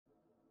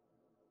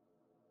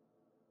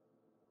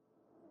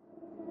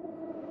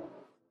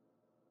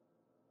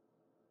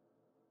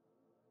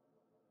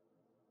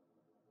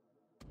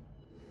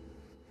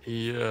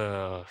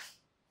Yeah,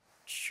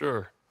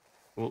 sure.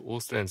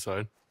 We'll stay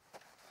inside.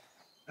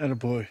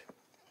 Attaboy.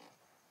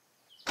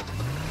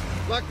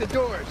 Lock the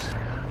doors.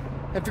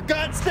 And for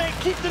God's sake,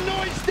 keep the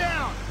noise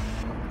down!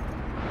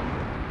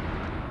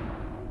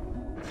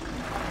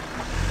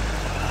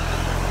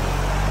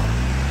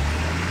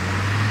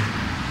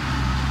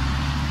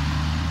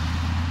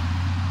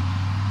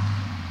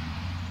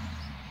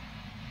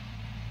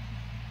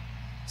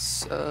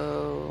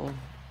 So,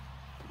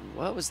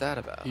 what was that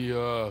about? He,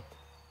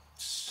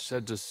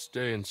 said to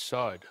stay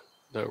inside,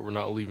 that we're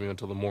not leaving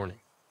until the morning.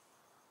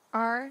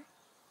 Are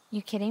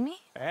you kidding me?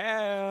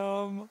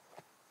 Are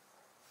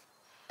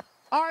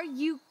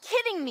you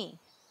kidding me?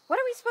 What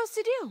are we supposed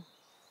to do?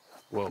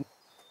 Well,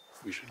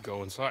 we should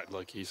go inside,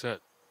 like he said.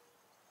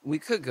 We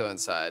could go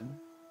inside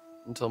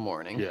until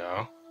morning.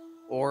 Yeah.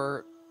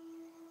 Or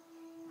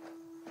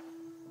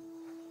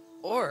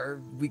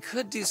we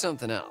could do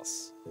something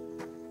else.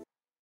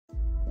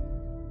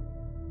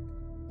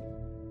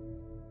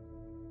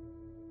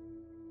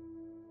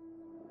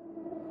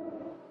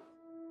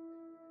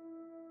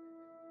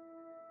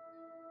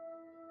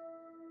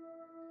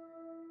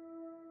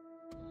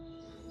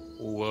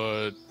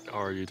 What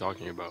are you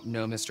talking about?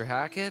 No Mr.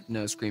 Hackett,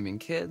 no screaming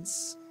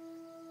kids.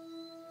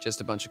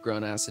 Just a bunch of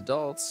grown-ass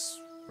adults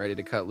ready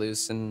to cut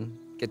loose and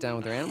get down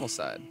with their animal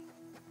side.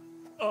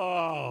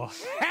 Oh,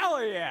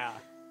 hell yeah!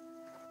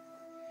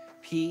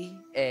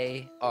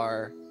 P-A-R-T.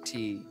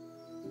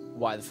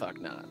 Why the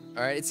fuck not?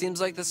 All right, it seems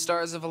like the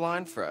stars have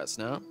aligned for us,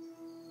 no?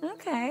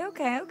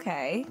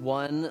 Okay.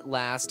 One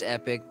last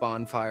epic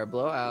bonfire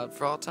blowout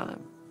for all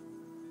time.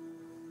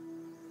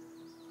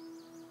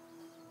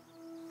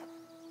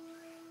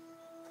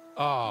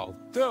 Oh,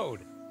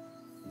 dude.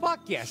 Fuck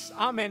yes,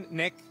 I'm in.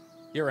 Nick,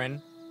 you're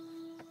in.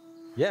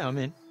 Yeah, I'm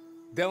in.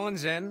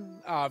 Dylan's in,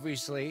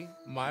 obviously.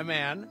 My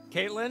man.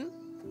 Caitlin?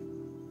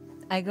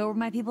 I go where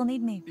my people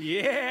need me.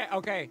 Yeah,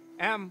 okay.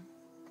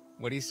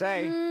 What do you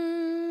say?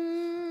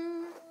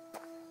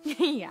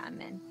 Yeah,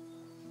 I'm in.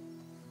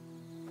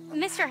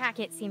 Mr.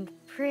 Hackett seemed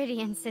pretty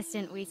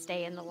insistent we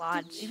stay in the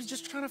lodge. He was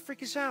just trying to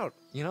freak us out,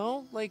 you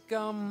know? Like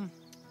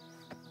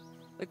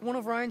one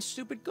of Ryan's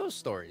stupid ghost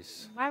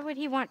stories. Why would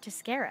he want to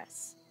scare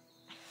us?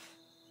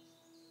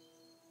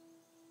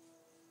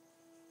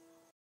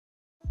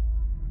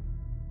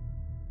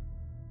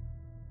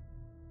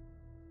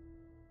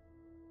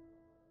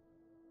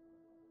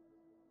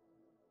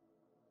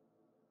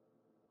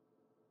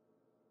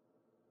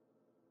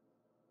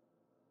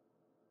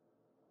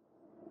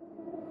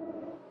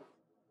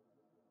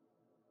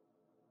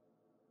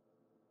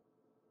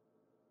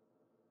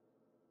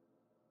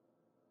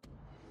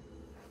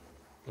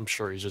 I'm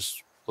sure he's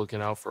just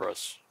looking out for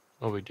us.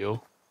 No big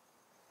deal.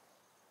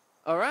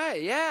 All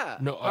right, yeah.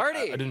 No, party.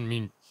 I didn't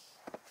mean...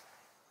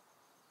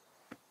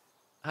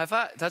 High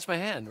five. Touch my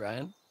hand,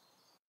 Ryan.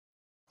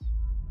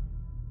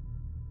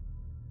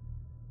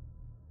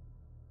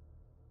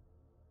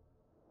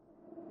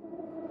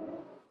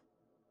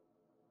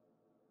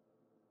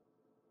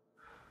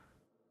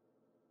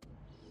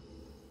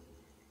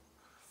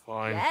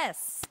 Fine.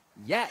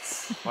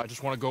 Yes. I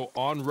just want to go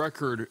on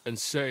record and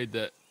say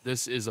that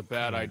this is a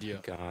bad idea.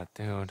 God,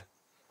 dude.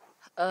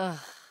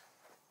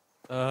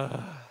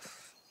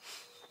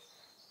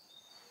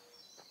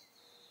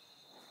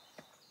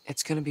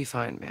 It's gonna be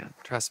fine, man.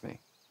 Trust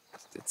me.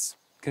 It's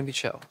gonna be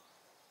chill.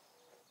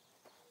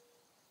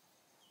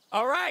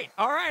 All right.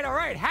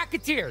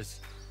 Hacketeers.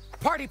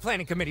 Party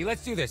planning committee.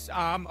 Let's do this.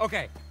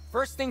 Okay.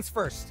 First things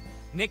first.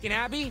 Nick and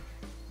Abby,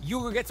 you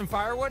will get some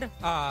firewood.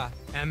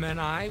 Emma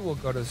and I will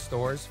go to the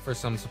stores for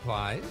some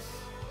supplies.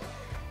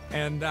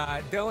 And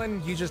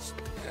Dylan, you just,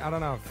 I don't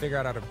know, figure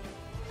out how to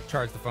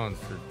charge the phones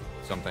or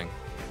something.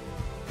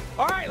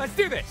 All right, let's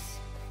do this.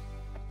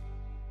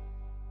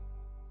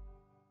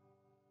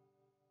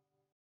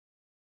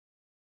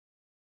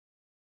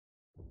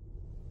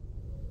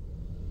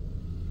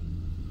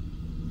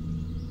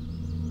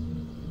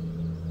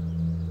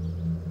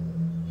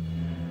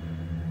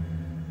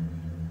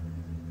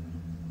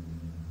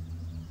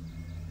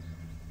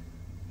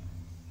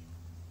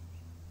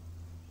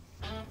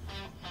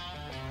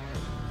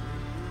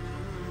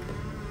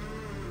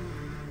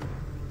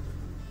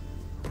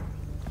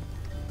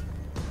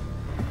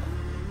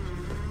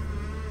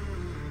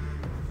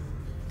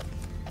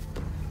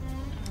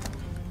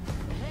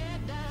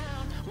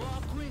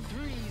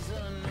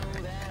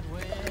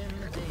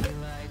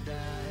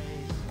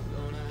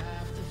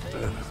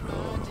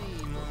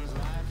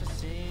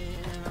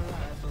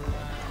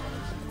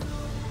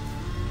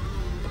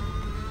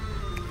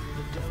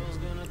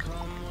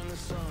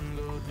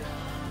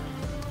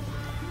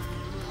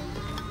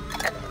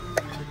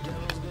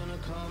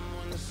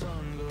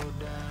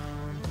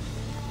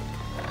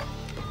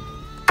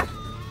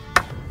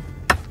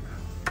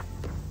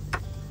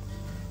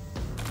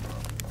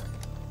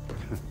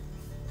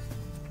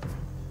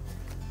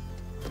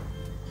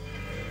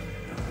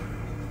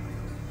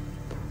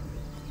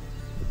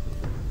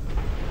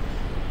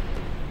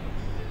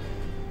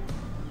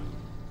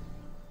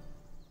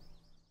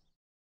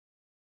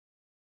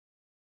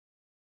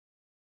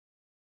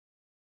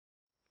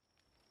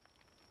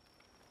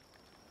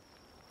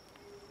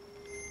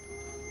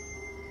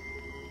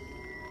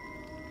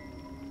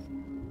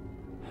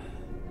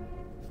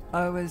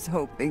 I was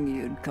hoping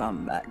you'd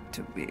come back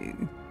to me.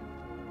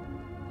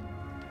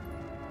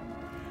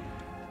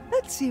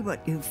 Let's see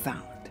what you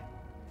found.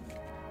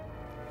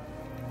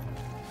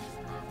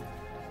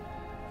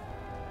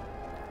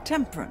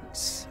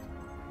 Temperance.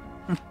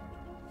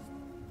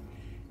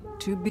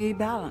 To be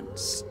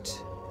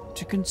balanced,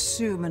 to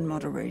consume in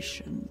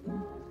moderation,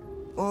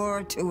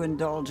 or to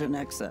indulge in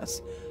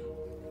excess.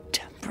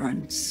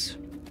 Temperance.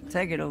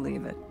 Take it or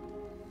leave it.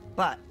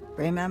 But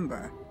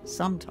remember,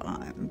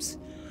 sometimes,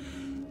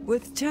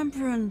 with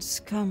temperance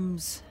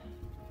comes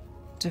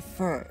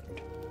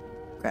deferred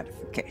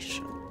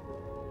gratification.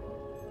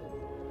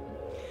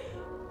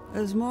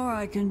 There's more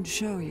I can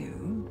show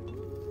you,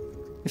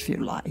 if you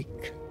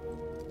like.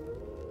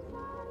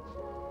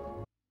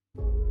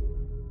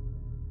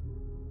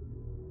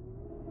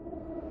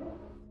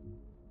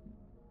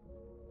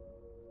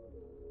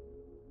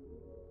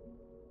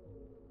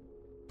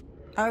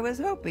 I was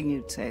hoping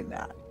you'd say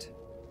that.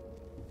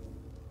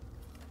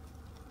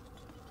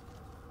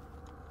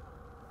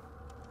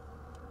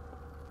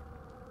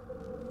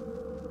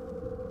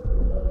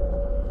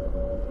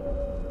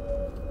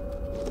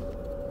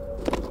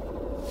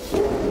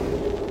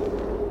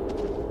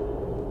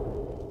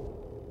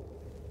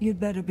 You'd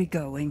better be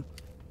going.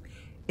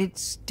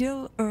 It's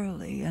still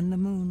early and the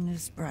moon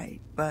is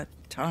bright, but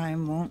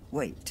time won't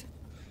wait.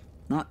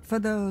 Not for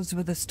those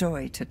with a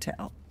story to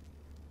tell.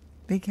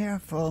 Be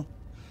careful.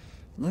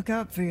 Look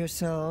out for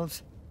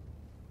yourselves.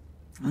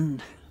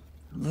 And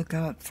look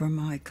out for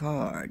my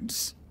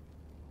cards.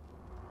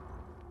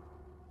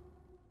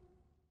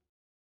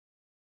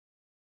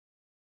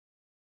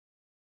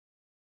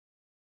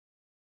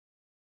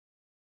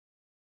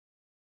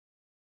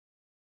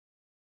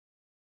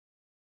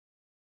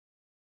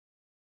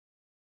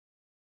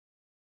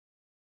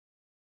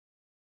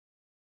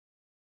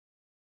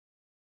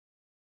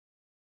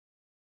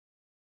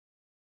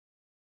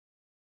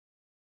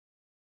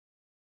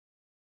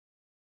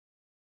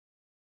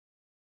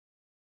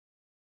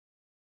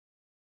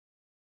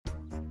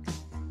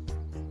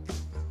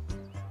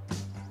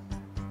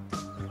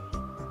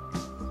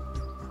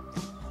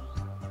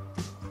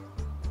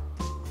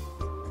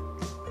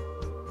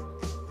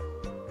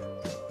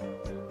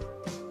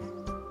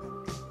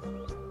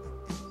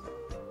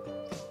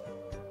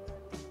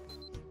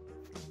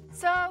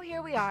 So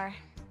here we are,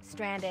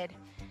 stranded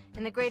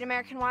in the great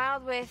American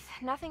wild with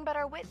nothing but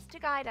our wits to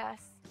guide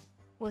us.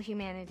 Will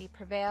humanity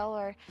prevail,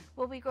 or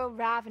will we grow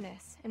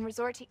ravenous and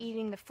resort to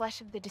eating the flesh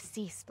of the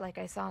deceased like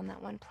I saw in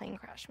that one plane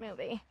crash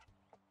movie?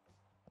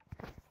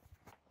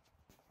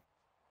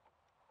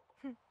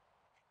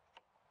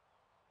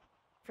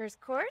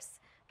 First course,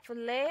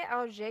 filet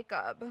au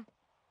Jacob.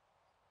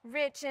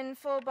 Rich and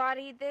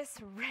full-bodied, this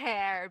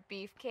rare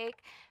beefcake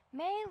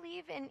may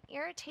leave an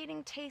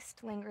irritating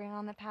taste lingering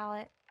on the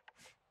palate.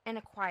 An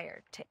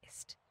acquired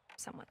taste,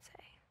 some would say.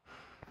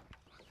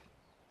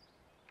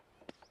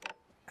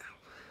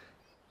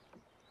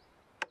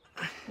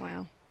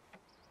 Wow.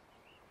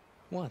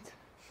 What?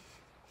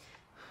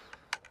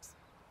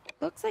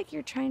 Looks like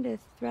you're trying to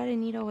thread a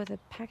needle with a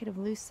packet of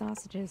loose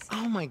sausages.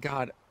 Oh my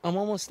god, I'm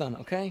almost done,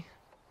 okay?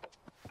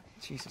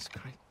 Jesus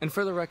Christ. And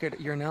for the record,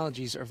 your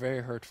analogies are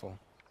very hurtful.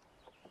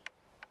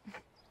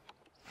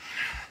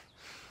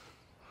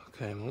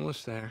 Okay, I'm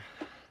almost there.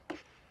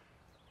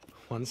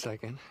 1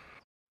 second.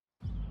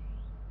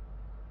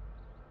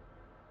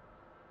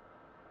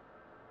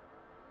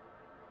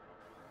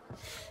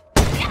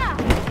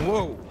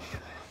 Whoa!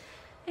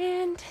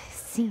 And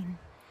scene.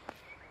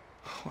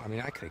 I mean,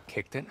 I could have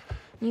kicked it.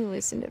 You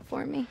loosened it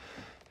for me.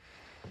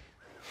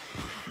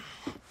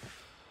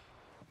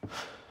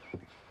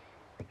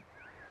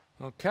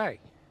 Okay,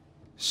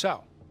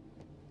 so,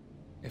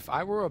 if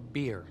I were a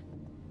beer,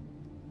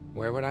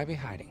 where would I be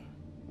hiding?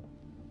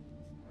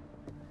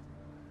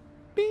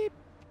 Beep,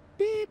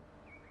 beep,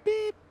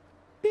 beep,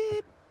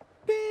 beep,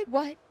 beep.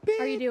 What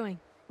beep, are you doing?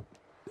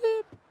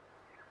 Beep.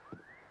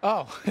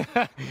 Oh,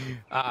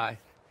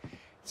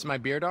 it's my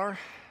beer dar.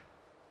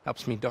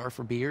 Helps me dar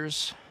for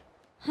beers.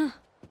 Huh.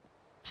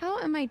 How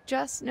am I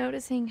just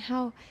noticing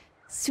how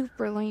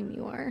super lame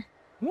you are?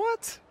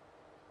 What?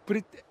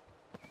 But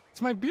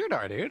it's my beer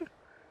dar, dude.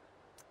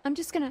 I'm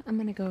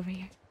gonna go over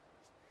here.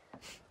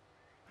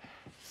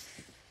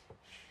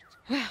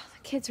 Wow, the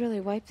kids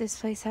really wiped this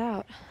place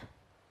out.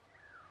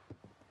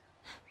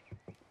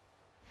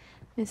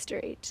 Mr.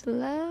 H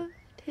loved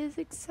his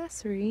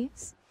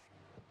accessories.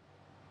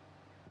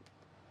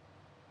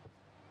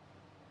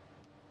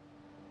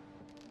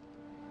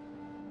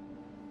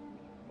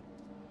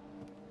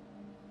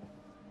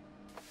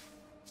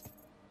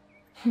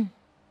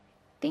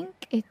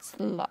 Think it's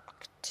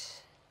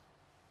locked.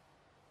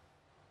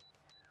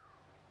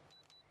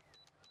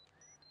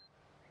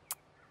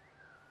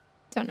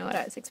 Don't know what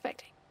I was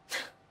expecting.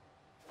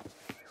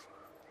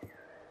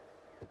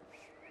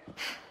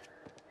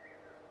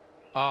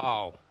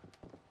 Oh.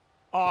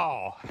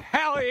 Oh,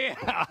 hell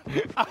yeah!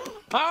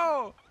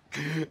 Oh,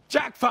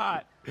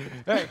 jackpot!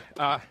 Hey,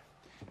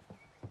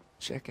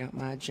 check out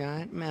my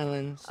giant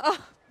melons. Oh.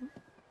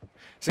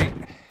 See,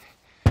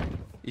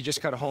 You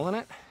just cut a hole in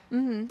it?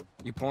 Mm-hmm.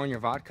 You pour in your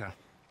vodka.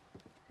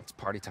 It's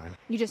party time.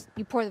 You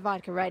pour the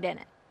vodka right in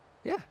it.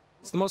 Yeah,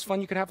 it's the most fun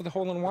you could have with a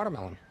hole in a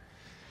watermelon.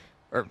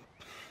 Or,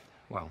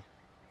 well,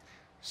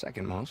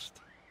 second most.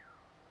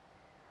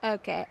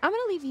 Okay, I'm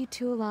gonna leave you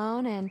two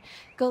alone and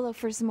go look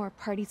for some more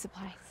party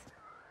supplies.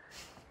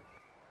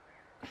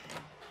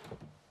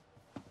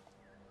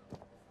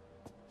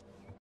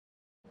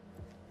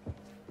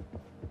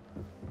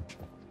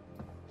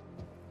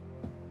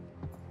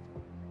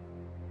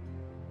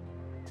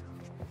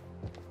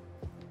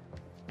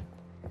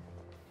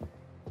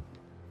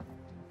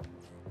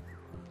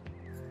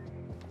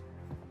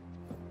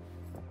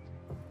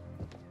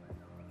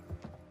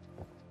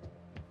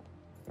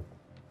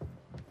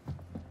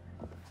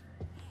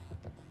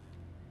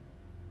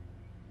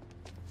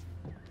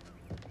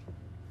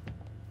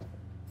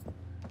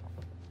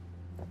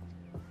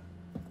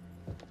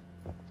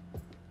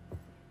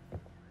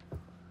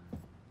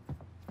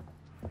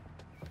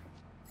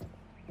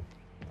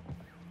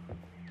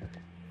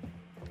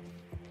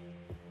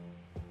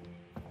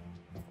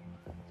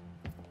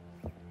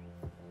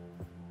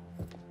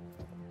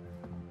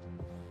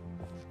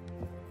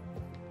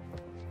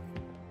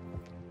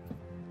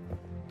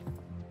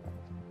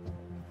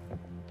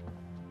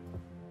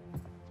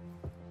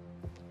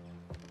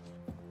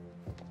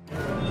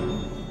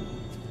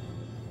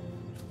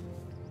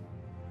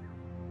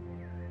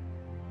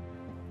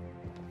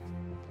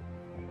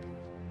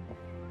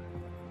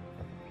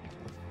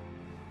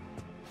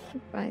 Who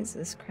buys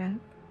this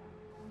crap?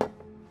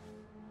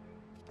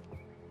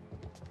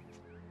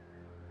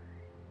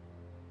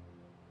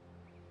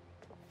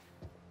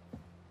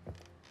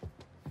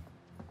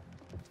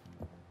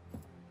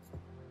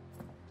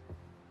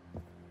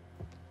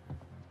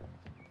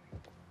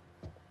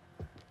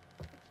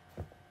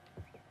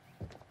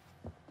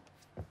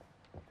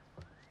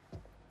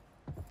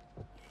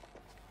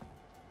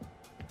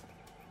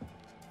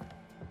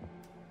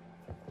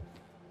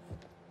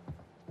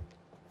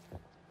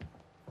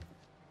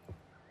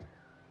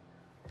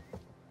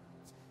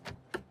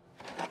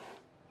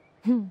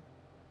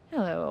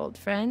 Hello, old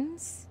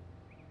friends.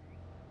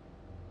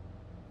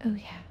 Oh,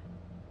 yeah.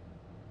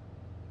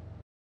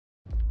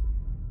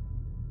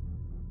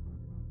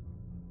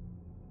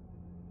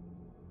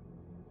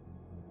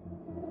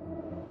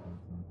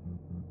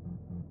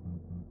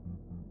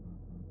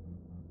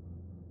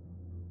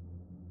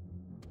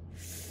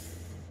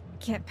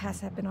 Can't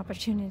pass up an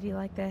opportunity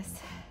like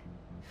this.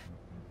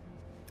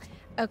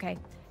 Okay,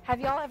 have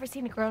y'all ever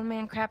seen a grown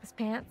man crap his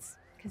pants?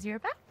 Because you're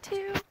about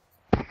to.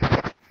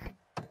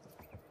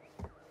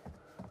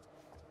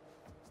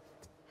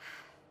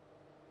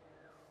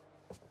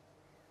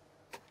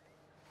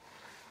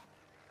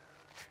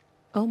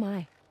 Oh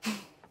my.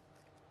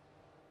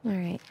 All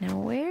right, now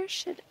where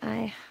should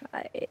I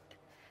hide?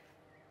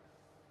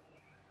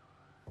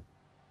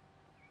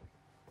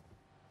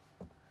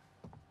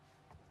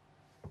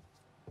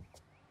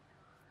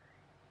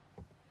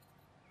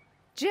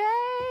 Jacob!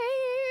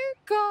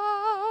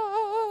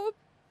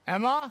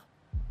 Emma?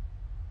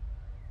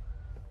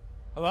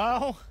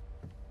 Hello?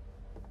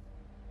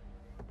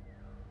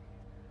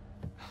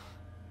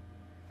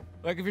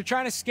 Look, if you're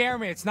trying to scare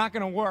me, it's not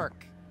gonna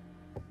work.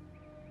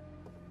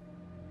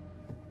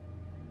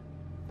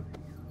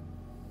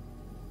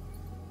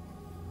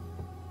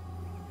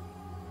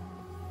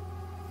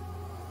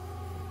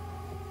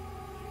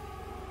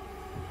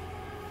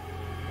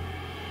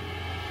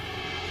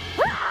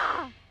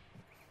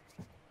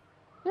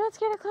 You're not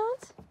scared of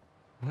clowns?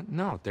 What?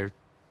 No, they're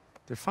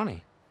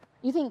funny.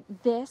 You think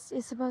this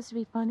is supposed to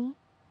be funny?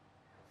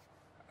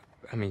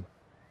 I mean,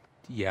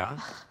 yeah.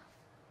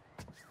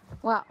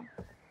 Well,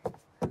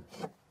 do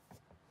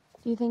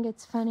you think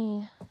it's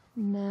funny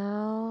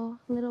now,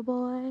 little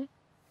boy?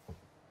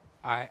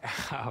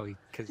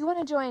 Because... You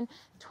want to join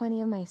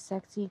 20 of my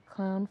sexy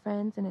clown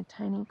friends in a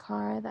tiny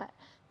car that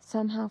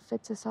somehow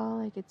fits us all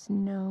like it's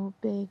no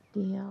big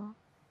deal?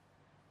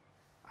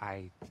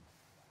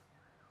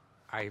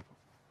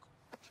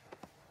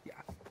 Yeah.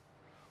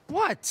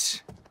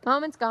 What?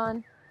 Moment's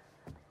gone.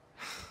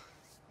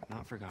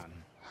 Not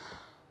forgotten.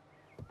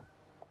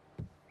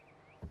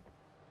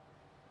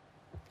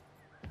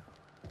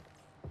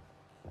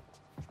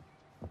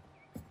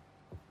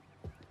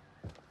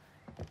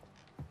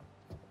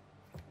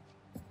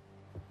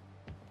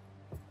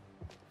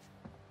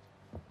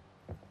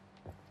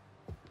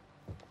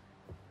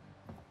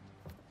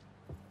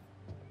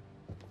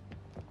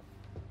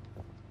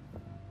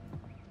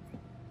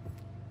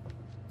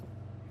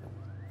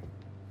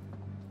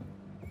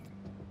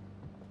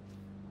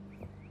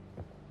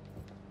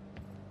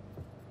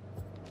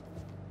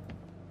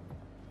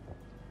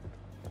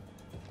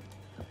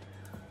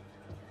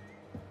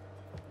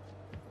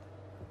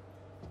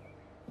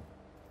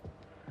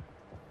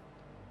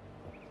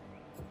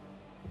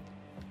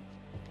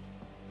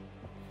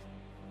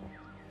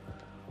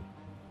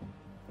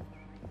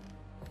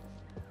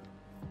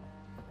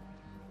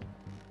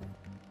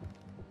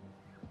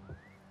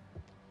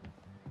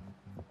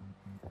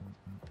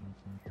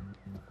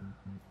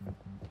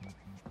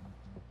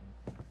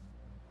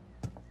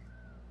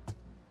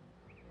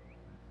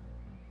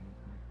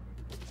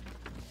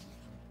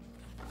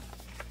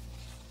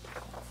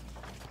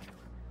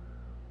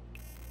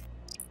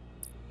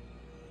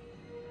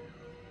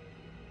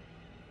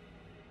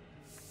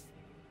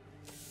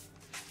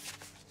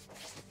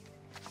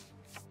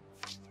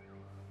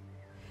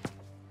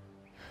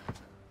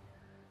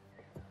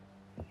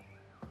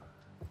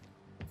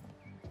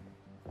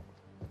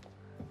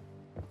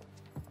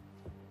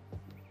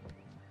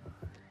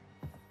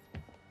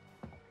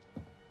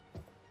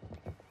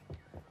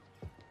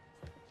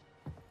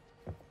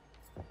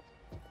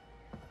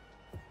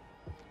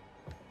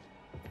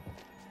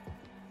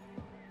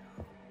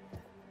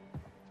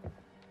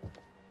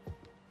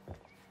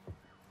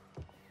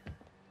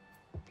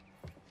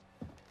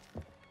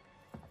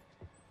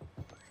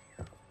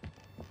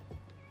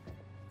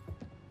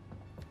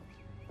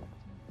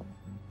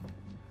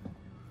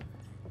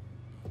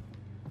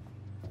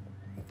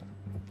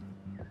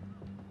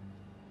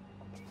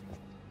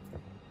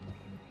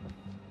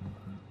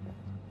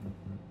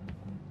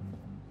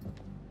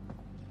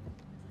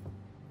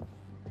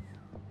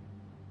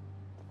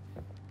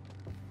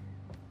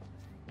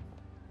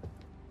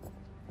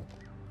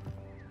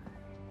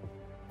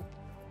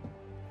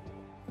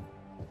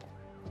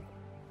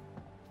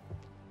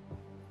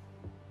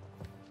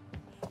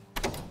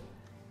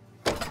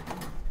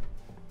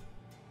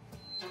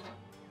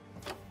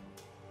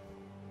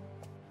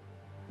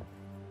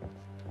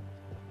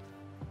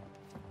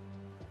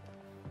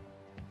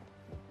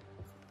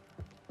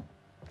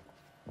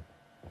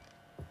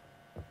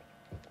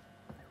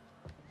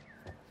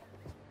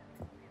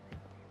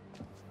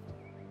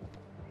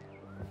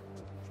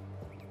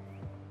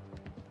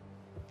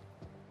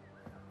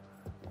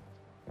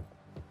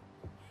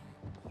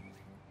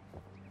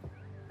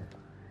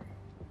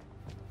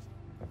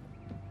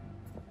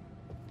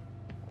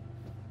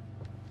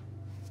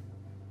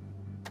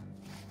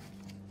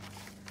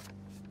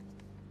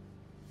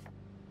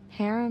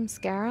 harem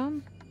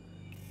scarum?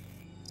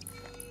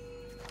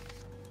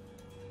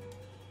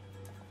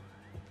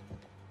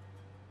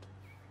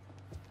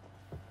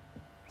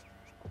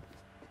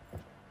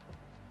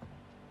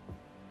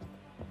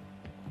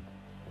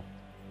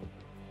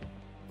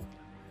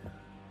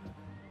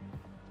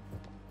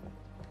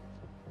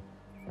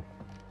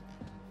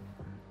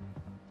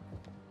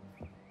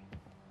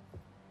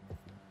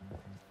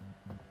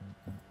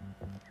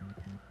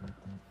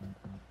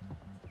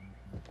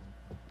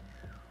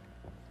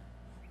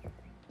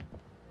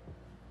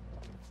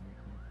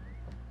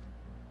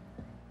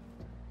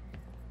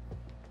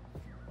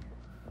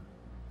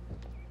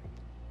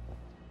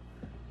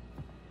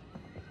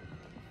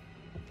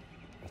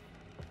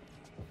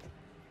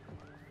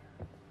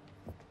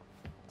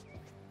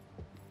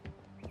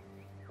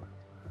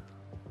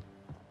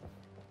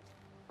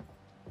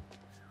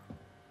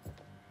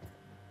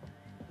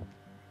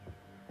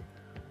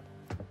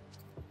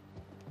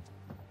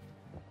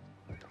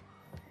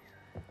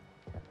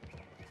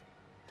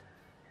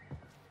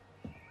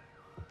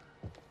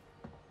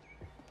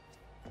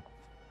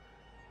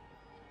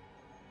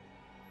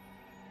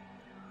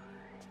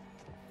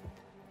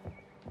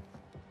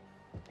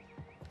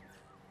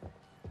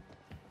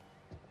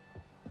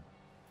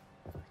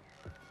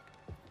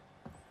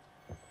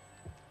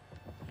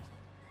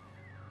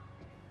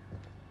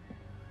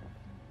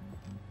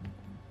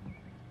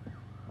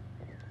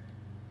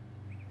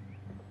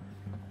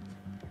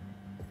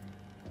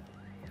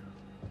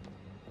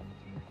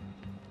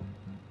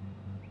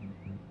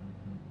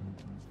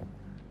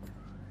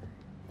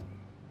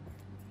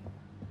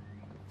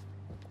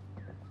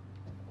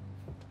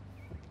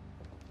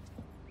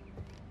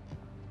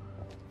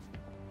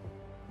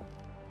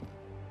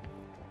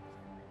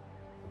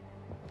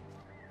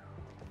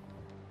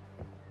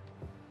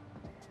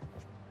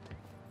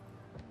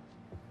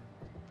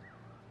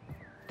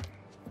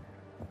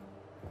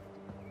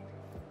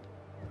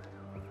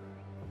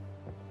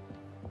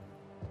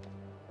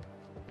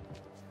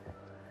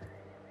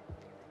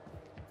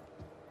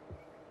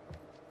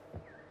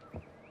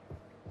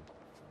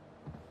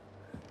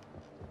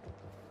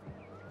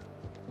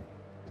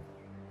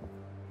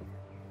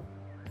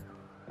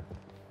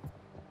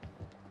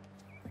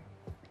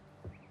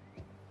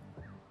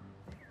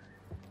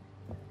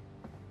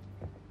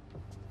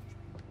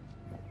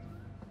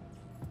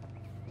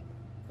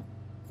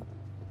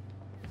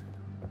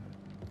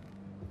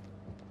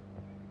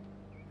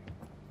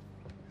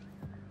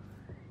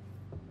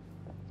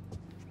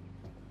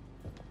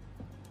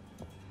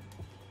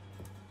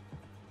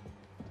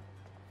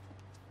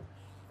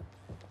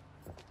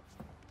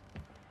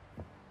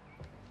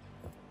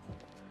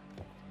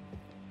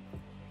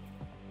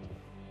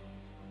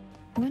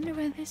 I wonder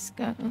where this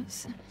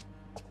goes.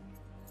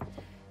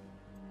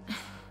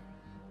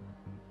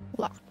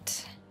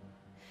 Locked.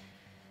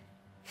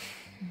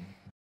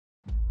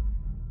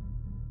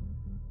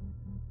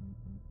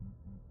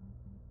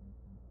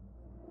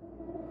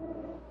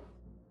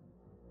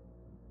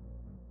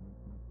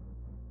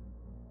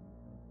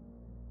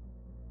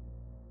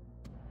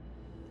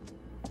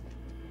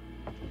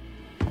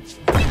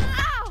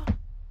 Ow!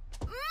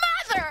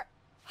 Mother!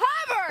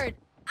 Hubbard!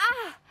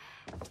 Ah!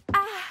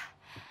 Ah!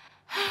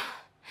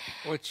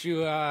 What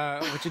you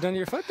done to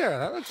your foot there?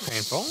 That looks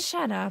painful.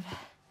 Shut up.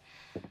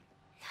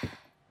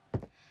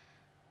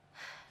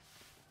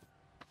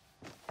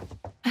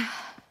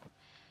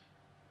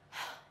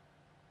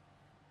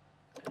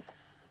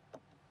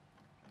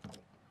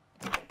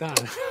 Done.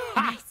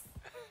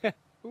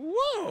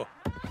 Whoa!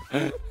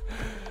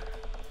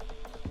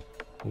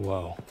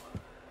 Whoa.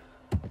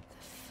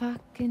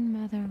 Fucking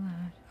mother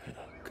load.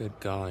 Good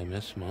golly,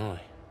 Miss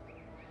Molly.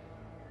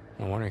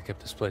 No wonder he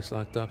kept this place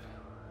locked up.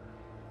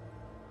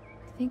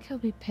 Think he'll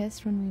be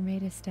pissed when we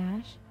raid his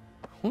stash?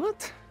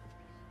 What?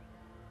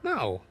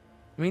 No.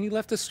 I mean, he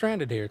left us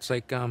stranded here. It's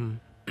like,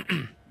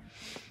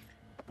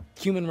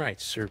 human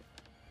rights or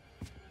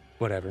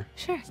whatever.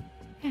 Sure.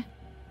 Yeah.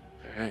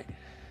 All right.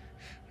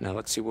 Now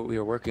let's see what we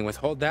are working with.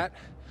 Hold that.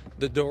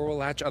 The door will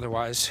latch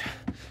otherwise.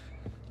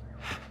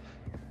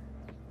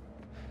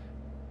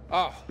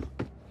 Oh.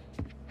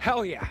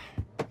 Hell yeah.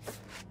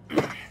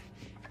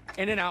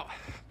 In and out.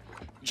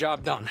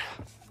 Job done.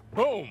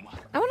 Boom.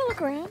 I want to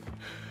look around.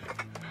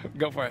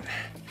 Go for it.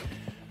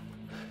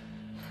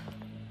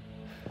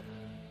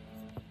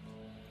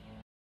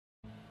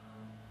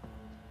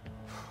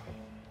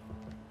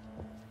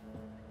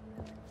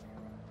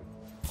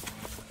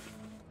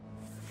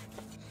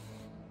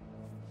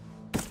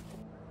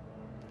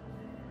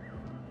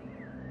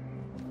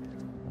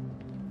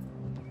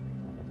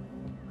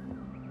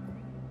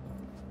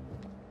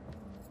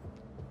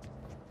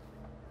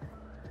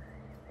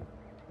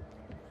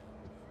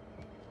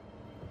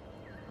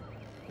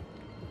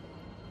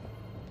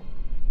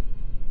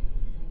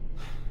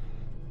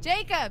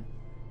 Jacob!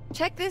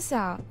 Check this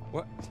out.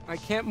 What? I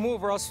can't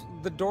move or else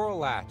the door will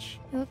latch.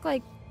 They look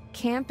like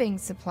camping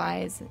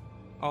supplies.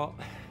 Oh,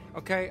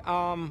 okay.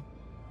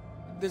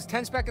 There's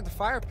tents back at the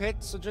fire pit,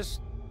 so just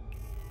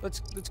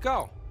let's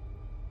go.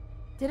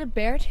 Did a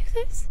bear do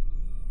this?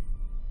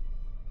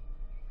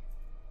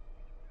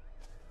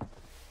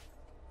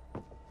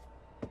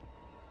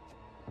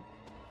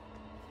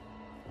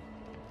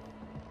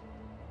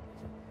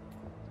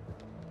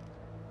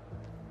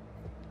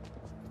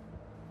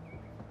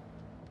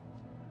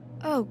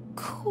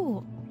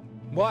 cool.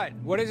 What?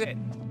 What is it?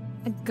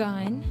 A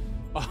gun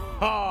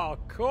Oh,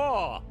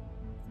 cool.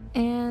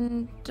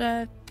 and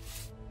a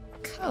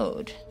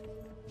code.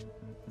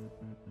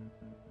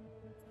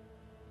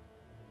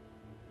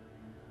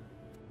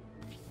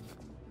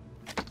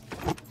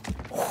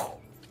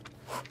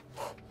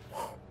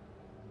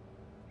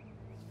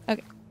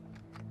 Okay.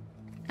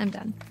 I'm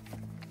done.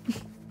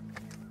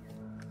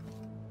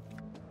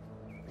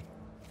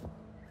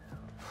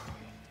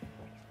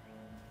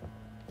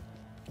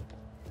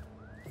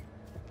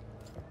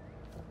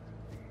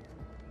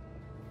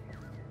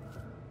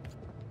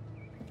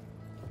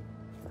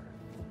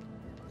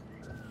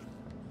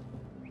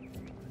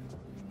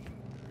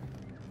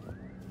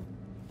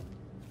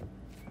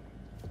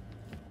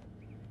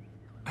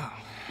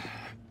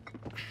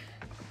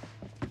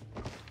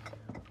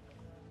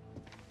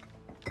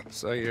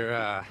 So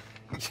you're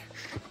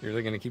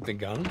really gonna keep the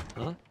gun,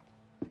 huh?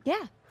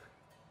 Yeah.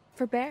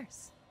 For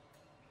bears.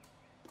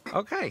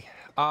 Okay.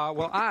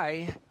 Well,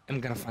 I am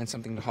gonna find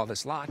something to haul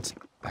this lot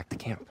back to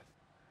camp.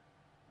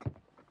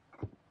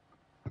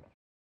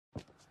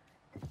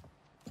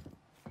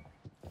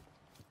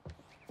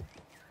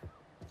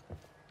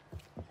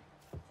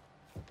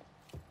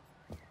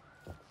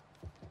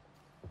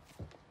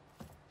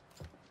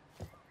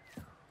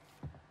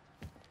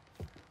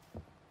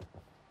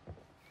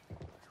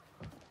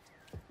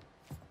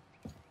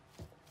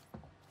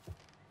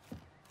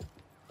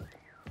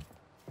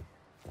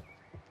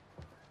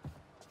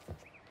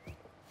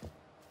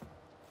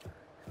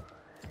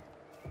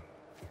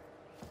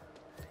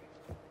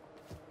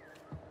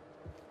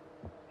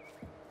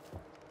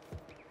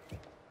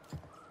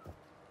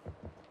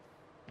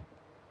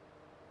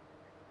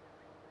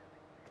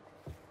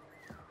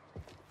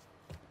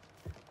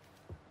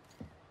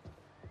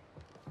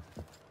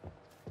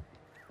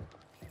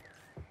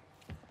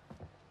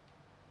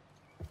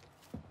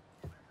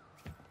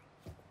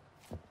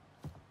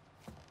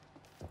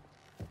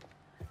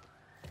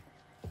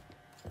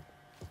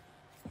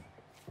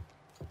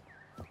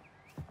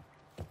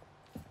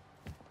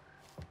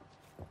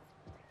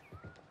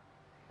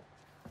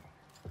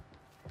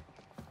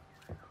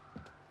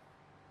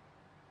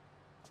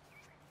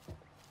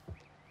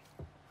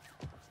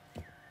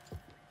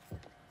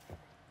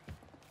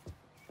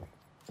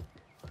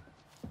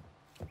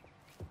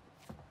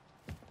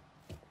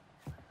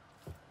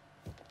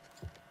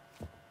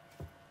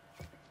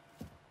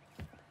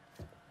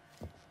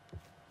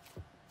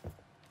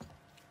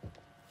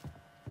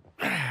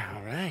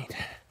 All right.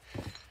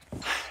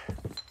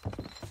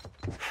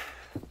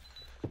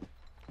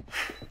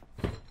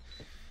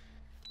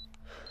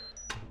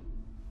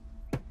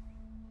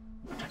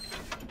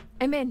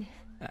 I'm in.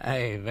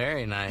 Hey,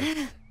 very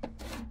nice.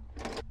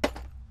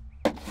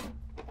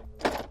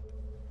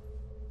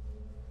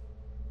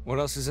 What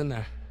else is in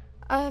there?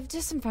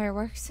 Just some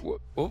fireworks.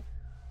 Oh,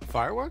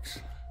 fireworks?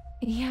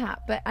 Yeah,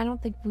 but I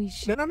don't think we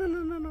should.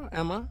 No,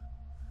 Emma.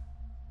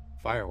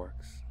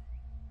 Fireworks.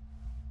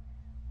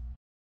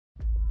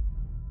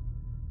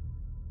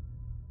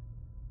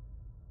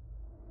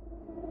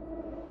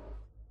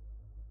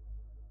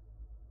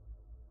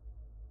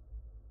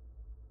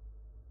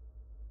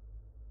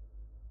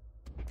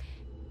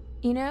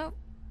 You know,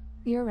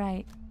 you're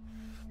right.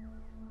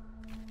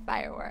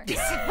 Fireworks.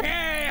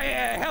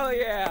 Yeah, hell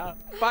yeah.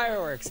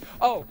 Fireworks.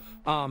 Oh,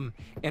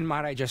 and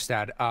might I just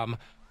add,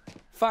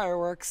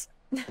 fireworks.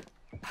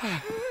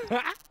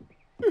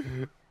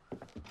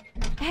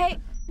 Hey,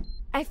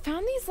 I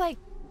found these like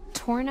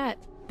torn up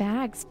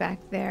bags back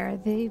there.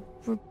 They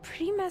were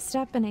pretty messed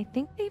up and I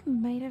think they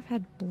might have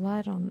had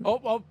blood on them.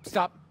 Oh,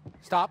 stop.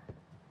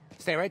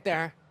 Stay right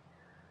there.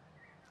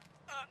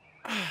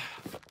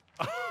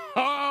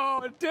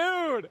 Oh,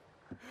 dude.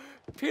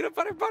 Peanut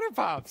butter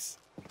pops.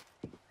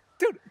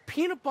 Dude,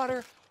 peanut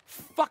butter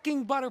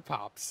fucking butter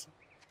pops.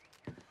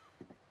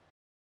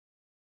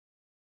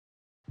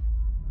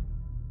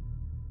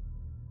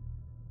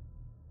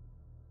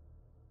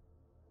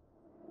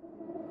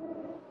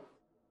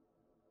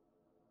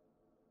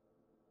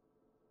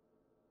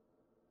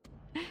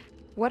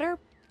 What are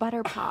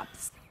butter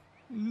pops?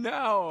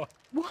 No.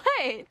 What?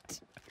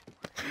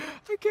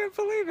 I can't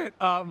believe it.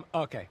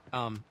 Okay.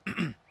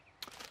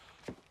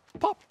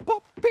 Pop,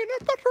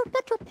 peanut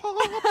butter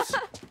pops.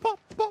 Pop,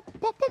 them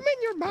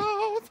in your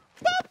mouth.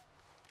 Pop.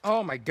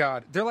 Oh my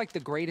God. They're like the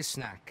greatest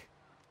snack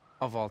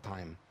of all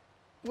time.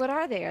 What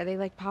are they? Are they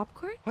like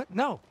popcorn? What?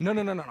 No.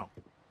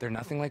 They're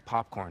nothing like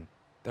popcorn.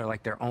 They're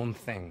like their own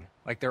thing,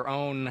 like their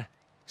own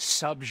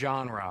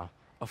subgenre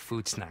of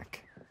food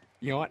snack.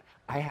 You know what?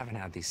 I haven't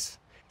had these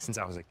since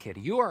I was a kid.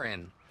 You are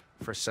in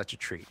for such a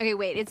treat. Okay,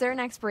 wait. Is there an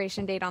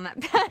expiration date on that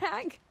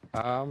bag?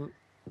 No,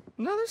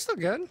 they're still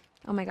good.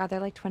 Oh my God, they're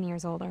like 20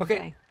 years old, aren't Okay,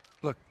 they?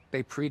 look,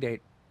 they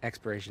predate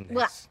expiration dates.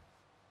 Blah.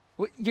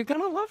 Well, you're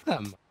gonna love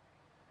them.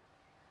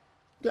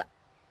 Blah.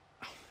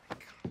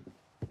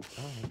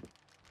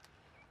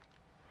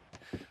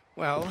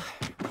 Well,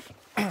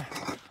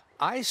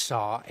 I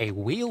saw a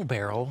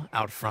wheelbarrow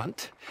out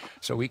front,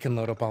 so we can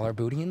load up all our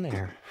booty in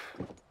there.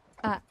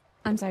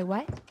 I'm sorry,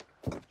 what?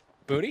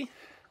 Booty?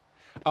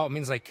 Oh, it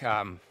means like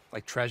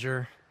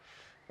treasure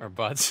or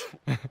butts.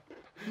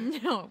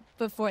 No,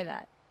 before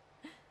that.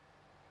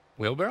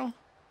 Wheelbarrow?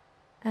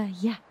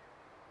 Yeah.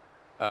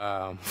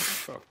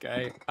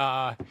 Okay.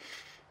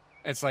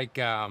 It's like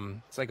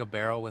a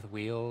barrel with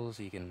wheels.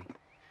 You can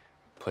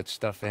put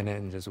stuff in it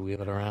and just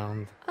wheel it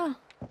around. Oh,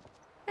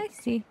 I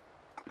see.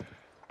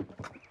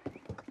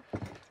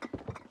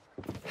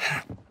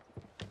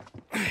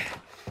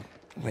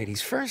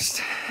 Ladies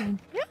first.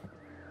 Yeah.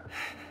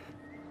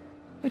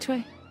 Which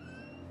way?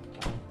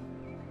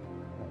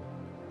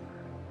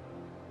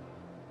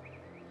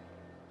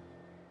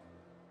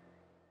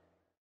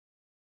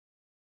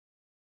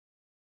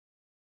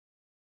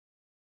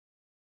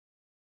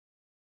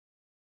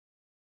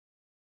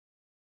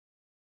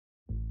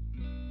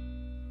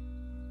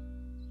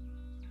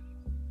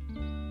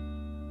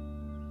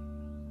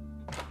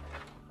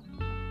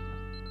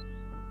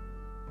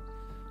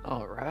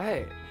 All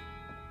right.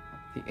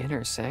 The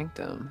inner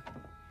sanctum.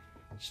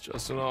 It's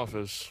just an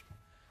office.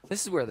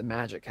 This is where the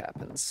magic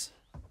happens.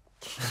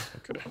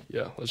 Okay,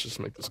 yeah, let's just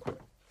make this quick.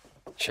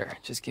 Sure,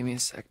 just give me a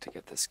sec to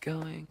get this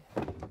going.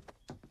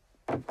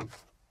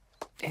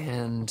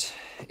 And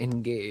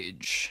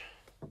engage.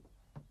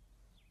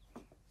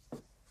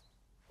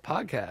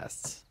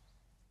 Podcasts.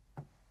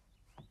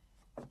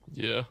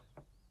 Yeah.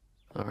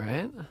 All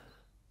right.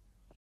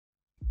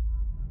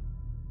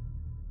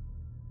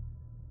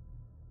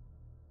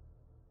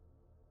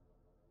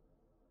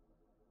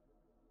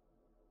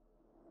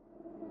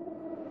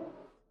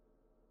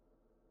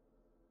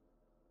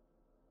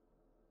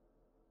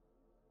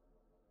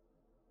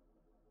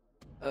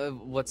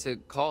 What's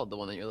it called, the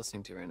one that you're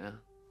listening to right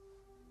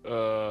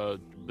now?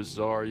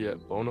 Bizarre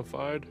yet bona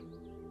fide.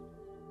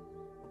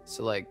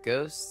 So, like,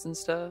 ghosts and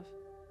stuff?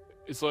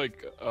 It's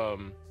like,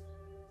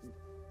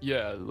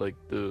 yeah, like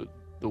the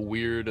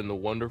weird and the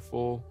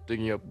wonderful,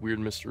 digging up weird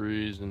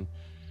mysteries and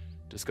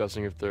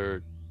discussing if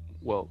they're,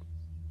 well,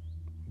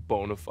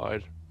 bona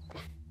fide.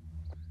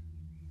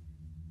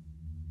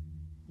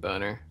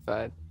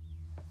 Boner-fied.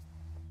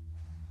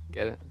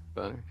 Get it?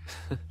 Boner.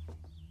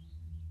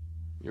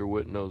 Your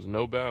wit knows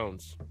no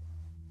bounds.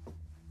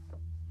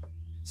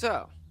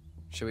 So,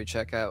 should we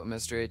check out what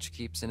Mr. H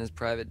keeps in his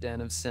private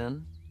den of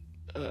sin?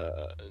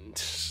 I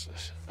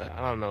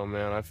don't know,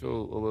 man. I feel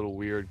a little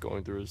weird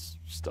going through his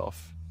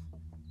stuff.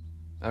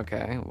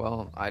 Okay,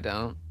 well, I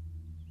don't.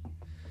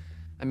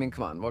 I mean,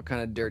 come on, what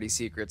kind of dirty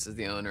secrets is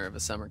the owner of a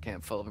summer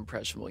camp full of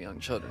impressionable young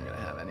children gonna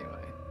have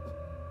anyway?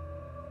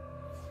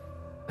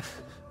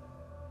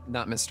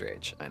 Not Mr.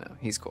 H, I know,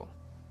 he's cool.